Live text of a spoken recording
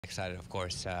Excited, of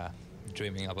course,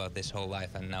 dreaming about this whole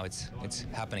life, and now it's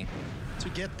happening. To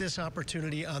get this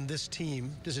opportunity on this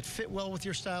team, does it fit well with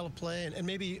your style of play? And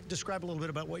maybe describe a little bit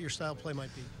about what your style of play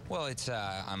might be. Well,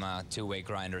 I'm a two-way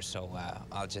grinder, so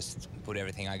I'll just put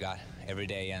everything I got every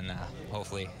day, and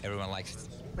hopefully everyone likes it.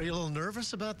 Are you a little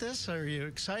nervous about this? Are you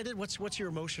excited? What's your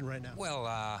emotion right now? Well,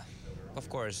 of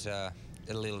course, a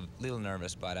little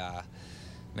nervous, but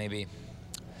maybe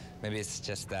it's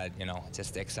just that,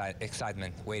 just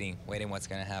excitement, waiting what's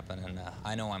going to happen. And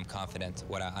I know I'm confident.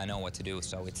 I know what to do.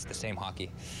 So it's the same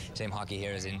hockey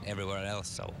here as in everywhere else.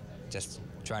 So just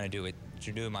trying to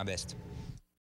do my best.